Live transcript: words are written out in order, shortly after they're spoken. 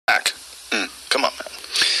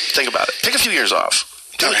think about it. Take a few years off.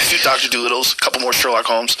 Do a few Dr. Doolittles, a couple more Sherlock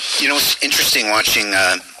Holmes. You know, it's interesting watching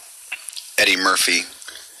Eddie Murphy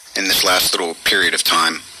in this last little period of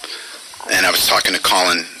time. And I was talking to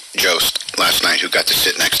Colin Jost last night, who got to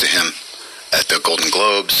sit next to him at the Golden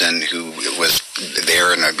Globes and who was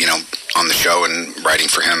there and, you know, on the show and writing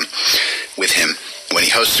for him, with him, when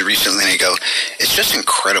he hosted recently. And I go, it's just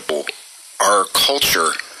incredible. Our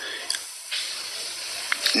culture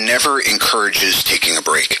never encourages taking a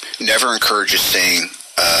break, never encourages saying,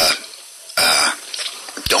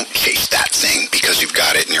 don't chase that thing because you've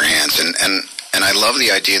got it in your hands. And I love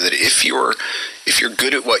the idea that if you're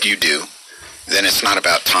good at what you do, then it's not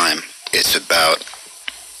about time. It's about,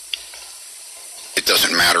 it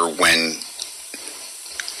doesn't matter when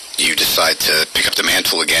you decide to pick up the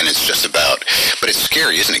mantle again. It's just about, but it's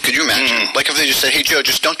scary, isn't it? Could you imagine? Like if they just said, hey, Joe,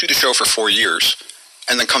 just don't do the show for 4 years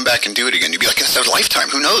and then come back and do it again. You'd be like, it's a lifetime.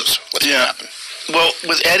 Who knows what's going to happen? Well,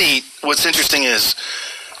 with Eddie, what's interesting is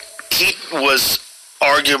he was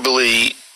arguably